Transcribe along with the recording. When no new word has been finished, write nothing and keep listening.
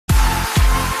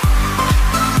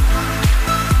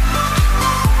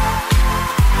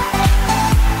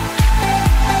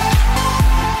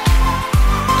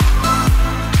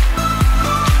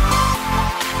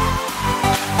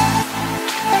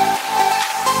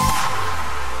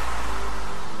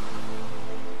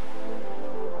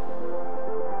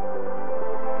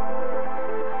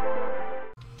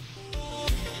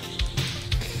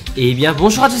Et bien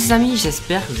bonjour à tous les amis,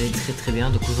 j'espère que vous allez très bien.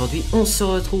 Donc aujourd'hui on se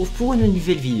retrouve pour une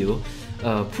nouvelle vidéo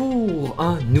pour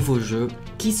un nouveau jeu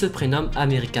qui se prénomme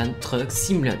American Truck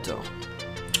Simulator.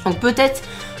 Donc peut-être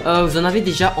vous en avez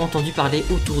déjà entendu parler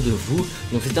autour de vous.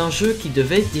 Donc c'est un jeu qui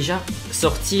devait déjà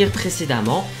sortir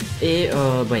précédemment et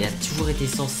il a toujours été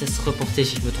sans cesse reporté,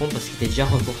 si je me trompe, parce qu'il était déjà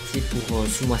reporté pour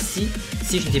ce mois-ci,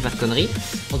 si je ne dis pas de conneries.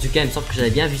 En tout cas il me semble que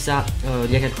j'avais bien vu ça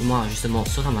il y a quelques mois justement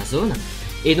sur Amazon.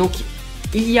 Et donc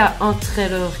il y a un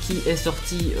trailer qui est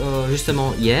sorti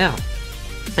justement hier.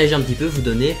 Et j'ai un petit peu vous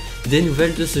donner des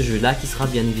nouvelles de ce jeu là qui sera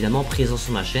bien évidemment présent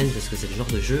sur ma chaîne parce que c'est le genre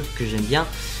de jeu que j'aime bien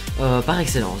par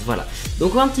excellence. Voilà,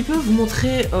 donc on va un petit peu vous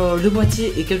montrer le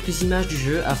boîtier et quelques images du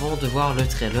jeu avant de voir le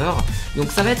trailer. Donc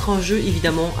ça va être un jeu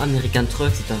évidemment American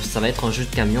Truck, ça va être un jeu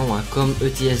de camion hein, comme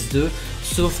ETS2,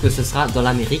 sauf que ce sera dans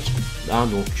l'Amérique hein,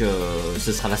 donc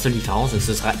ce sera la seule différence, donc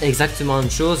ce sera exactement la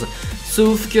même chose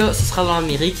sauf que ce sera dans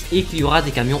l'Amérique et qu'il y aura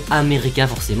des camions américains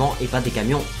forcément et pas des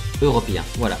camions européens.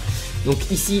 Voilà. Donc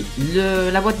ici,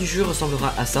 la boîte du jeu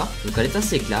ressemblera à ça. Donc elle est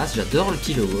assez classe, j'adore le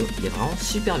petit logo, il est vraiment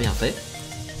super bien fait.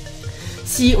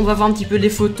 Si on va voir un petit peu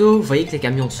les photos, vous voyez que les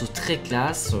camions sont très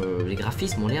classe, les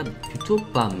graphismes ont l'air plutôt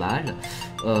pas mal.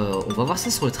 On va voir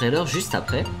ça sur le trailer juste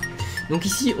après. Donc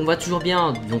ici on voit toujours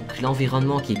bien donc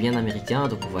l'environnement qui est bien américain,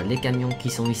 donc on voit les camions qui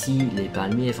sont ici, les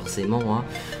palmiers forcément, hein.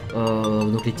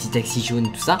 Donc les petits taxis jaunes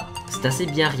tout ça, c'est assez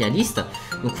bien réaliste.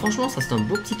 Donc franchement ça c'est un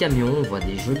beau petit camion, on voit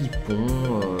des jolis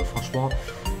ponts, franchement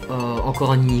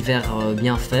encore un univers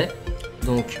bien fait.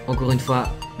 Donc encore une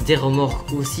fois des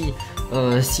remorques aussi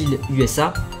style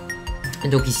USA. Et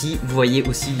donc ici vous voyez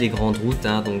aussi les grandes routes,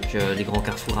 hein, donc les grands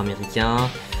carrefours américains.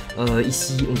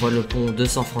 Ici on voit le pont de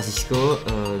San Francisco,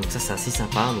 donc ça c'est assez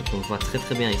sympa, donc on voit très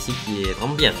bien ici qui est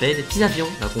vraiment bien fait, des petits avions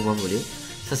là qu'on voit voler,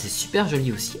 ça c'est super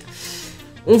joli aussi.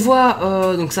 On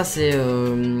voit donc ça c'est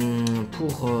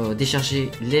pour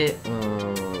décharger les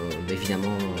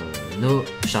évidemment nos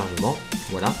chargements,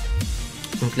 voilà.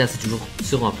 Donc là c'est toujours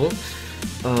sur un pont.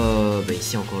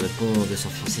 Ici encore le pont de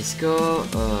San Francisco.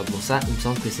 Bon ça il me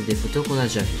semble que c'est des photos qu'on a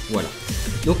déjà vues. Voilà.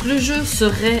 Donc le jeu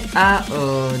serait à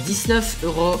 19,99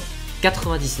 €,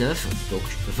 donc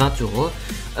 20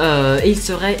 €. Et il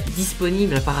serait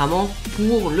disponible apparemment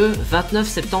pour le 29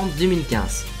 septembre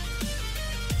 2015.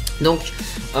 Donc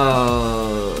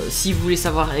si vous voulez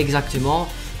savoir exactement,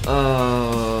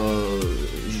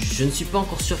 je ne suis pas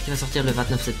encore sûr qu'il va sortir le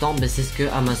 29 septembre, mais c'est ce que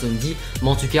Amazon dit. Mais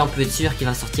en tout cas, on peut être sûr qu'il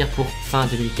va sortir pour fin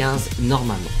 2015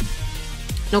 normalement.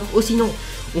 Donc, sinon,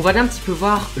 on va aller un petit peu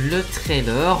voir le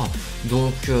trailer.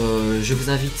 Donc, je vous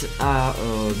invite à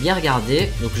bien regarder.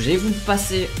 Donc, je vais vous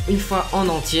passer une fois en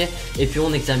entier et puis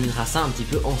on examinera ça un petit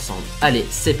peu ensemble. Allez,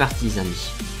 c'est parti, les amis.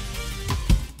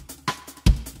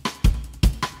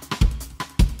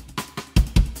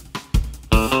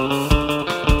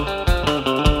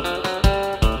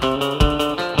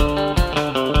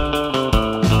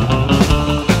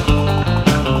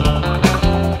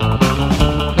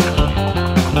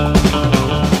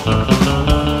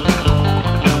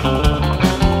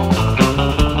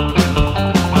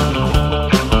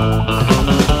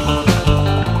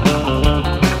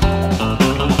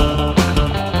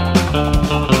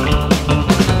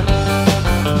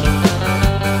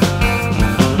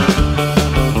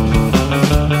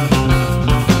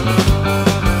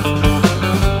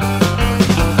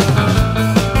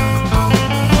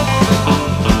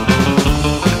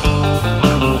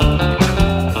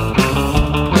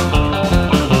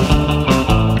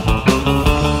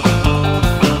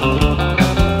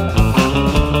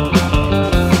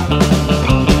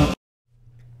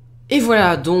 Et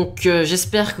voilà, donc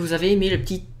j'espère que vous avez aimé le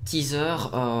petit teaser.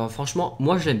 Franchement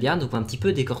moi je l'aime bien, donc on va un petit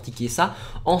peu décortiquer ça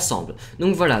ensemble.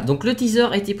 Donc voilà, donc le teaser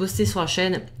a été posté sur la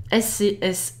chaîne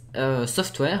SCS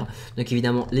Software, donc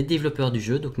évidemment les développeurs du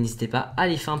jeu, donc n'hésitez pas à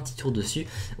aller faire un petit tour dessus.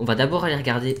 On va d'abord aller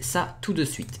regarder ça tout de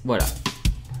suite. Voilà.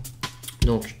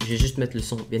 Donc je vais juste mettre le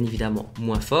son bien évidemment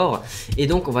moins fort. Et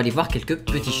donc on va aller voir quelques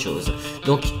petites choses.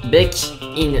 Donc back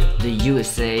in the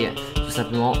USA, tout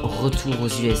simplement retour aux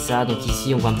USA. Donc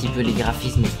ici on voit un petit peu les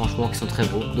graphismes franchement qui sont très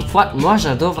beaux. Donc moi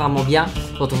j'adore vraiment bien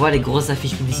quand on voit les grosses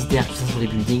affiches publicitaires, tout ça sur les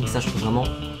buildings. Ça je trouve vraiment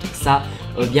ça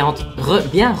bien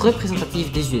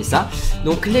représentatif des USA.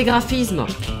 Donc les graphismes,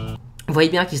 vous voyez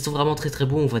bien qu'ils sont vraiment très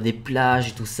beaux. On voit des plages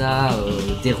et tout ça,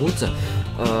 des routes.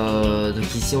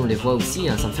 Donc ici on les voit aussi,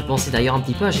 hein. Ça me fait penser d'ailleurs un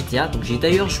petit peu à GTA. Donc j'ai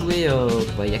d'ailleurs joué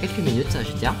il y a quelques minutes à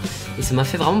GTA et ça m'a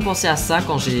fait vraiment penser à ça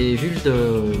quand j'ai vu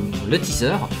le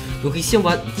teaser. Donc ici on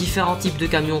voit différents types de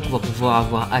camions qu'on va pouvoir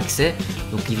avoir accès.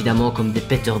 Donc évidemment comme des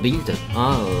Peterbilt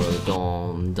hein,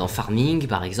 dans Farming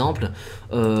par exemple.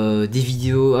 Des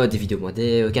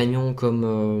camions comme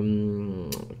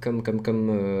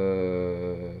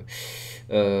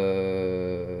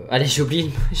allez j'ai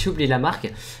oublié la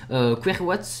marque.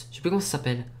 Querwatts, je sais plus comment ça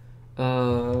s'appelle.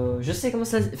 Je sais comment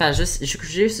ça, enfin je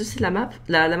sais la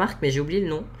marque mais j'ai oublié le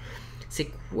nom. C'est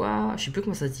quoi? Je sais plus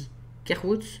comment ça se dit.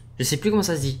 Kerwood, je sais plus comment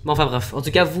ça se dit. Bon, enfin bref, en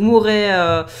tout cas vous m'aurez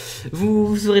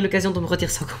vous aurez l'occasion de me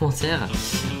retirer ça en commentaire.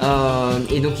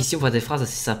 Et donc ici on voit des phrases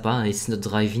assez sympas hein. It's not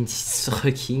driving, it's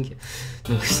trucking.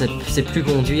 Donc c'est plus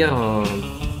conduire,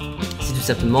 c'est tout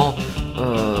simplement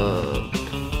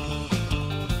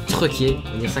trucker,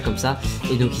 on va dire ça comme ça.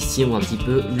 Et donc ici on voit un petit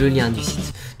peu le lien du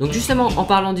site. Donc justement en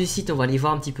parlant du site, on va aller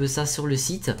voir un petit peu ça sur le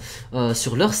site,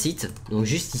 sur leur site, donc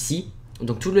juste ici.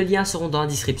 Donc tous les liens seront dans la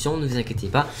description, ne vous inquiétez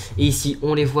pas. Et ici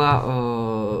on les voit,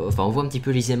 enfin on voit un petit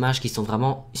peu les images qui sont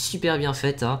vraiment super bien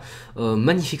faites hein.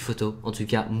 Magnifique photo, en tout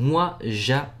cas moi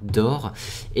j'adore.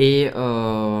 Et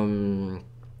donc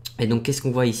qu'est-ce qu'on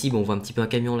voit ici? Bon on voit un petit peu un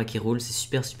camion là qui roule, c'est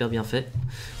super bien fait.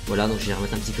 Voilà, donc je vais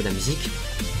remettre un petit peu la musique.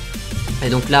 Et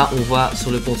donc là on voit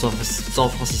sur le pont de San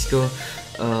Francisco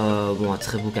bon un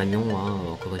très beau camion hein,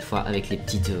 encore une fois avec les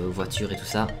petites voitures et tout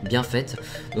ça bien faites.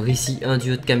 Donc ici un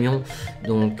duo de camions.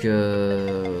 Donc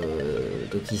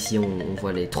ici on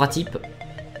voit les trois types.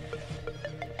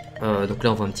 Donc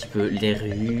là on voit un petit peu les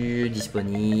rues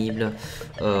disponibles,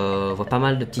 on voit pas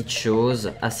mal de petites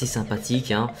choses assez sympathiques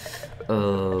hein.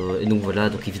 Et donc voilà,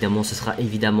 donc évidemment ce sera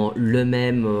évidemment le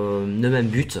même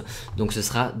but, donc ce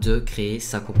sera de créer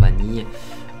sa compagnie,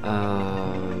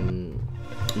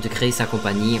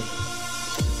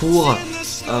 pour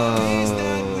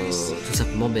tout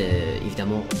simplement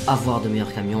évidemment avoir de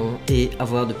meilleurs camions et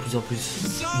avoir de plus en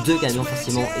plus de camions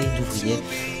facilement et d'ouvriers.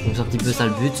 Donc c'est un petit peu ça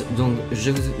le but. Donc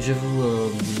je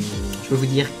peux vous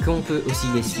dire qu'on peut aussi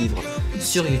les suivre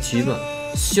sur YouTube,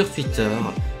 sur Twitter,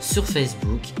 sur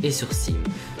Facebook et sur Steam.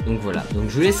 Donc voilà, donc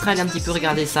je vous laisserai aller un petit peu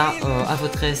regarder ça à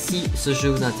votre aise si ce jeu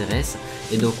vous intéresse.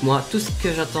 Et donc moi tout ce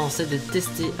que j'attends c'est de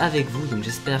tester avec vous. Donc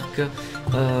j'espère que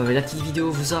la petite vidéo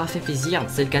vous aura fait plaisir.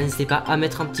 Si c'est le cas, n'hésitez pas à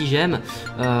mettre un petit j'aime,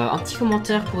 un petit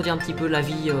commentaire pour dire un petit peu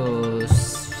l'avis,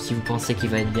 si vous pensez qu'il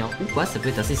va être bien ou quoi, ça peut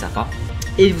être assez sympa.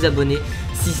 Et vous abonner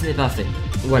si ce n'est pas fait.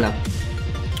 Voilà.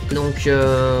 Donc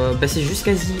c'est juste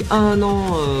quasi un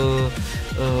an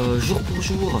jour pour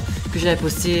jour que j'avais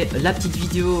posté la petite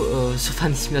vidéo sur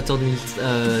Farming Simulator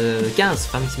 2015,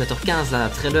 Farming Simulator 15, la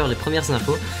trailer, les premières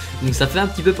infos. Donc ça fait un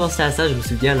petit peu penser à ça, je me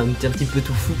souviens, là on était un petit peu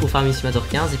tout fou pour Farming Simulator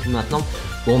 15 et puis maintenant,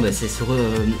 bon c'est sur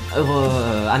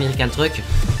American Truck,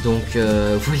 donc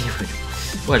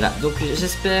voilà, donc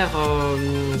j'espère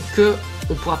que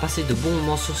on pourra passer de bons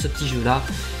moments sur ce petit jeu là.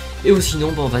 Et ou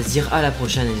sinon, on va se dire à la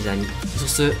prochaine les amis. Sur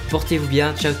ce, portez-vous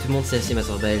bien, ciao tout le monde, c'est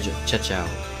Simulateur Belge, ciao ciao.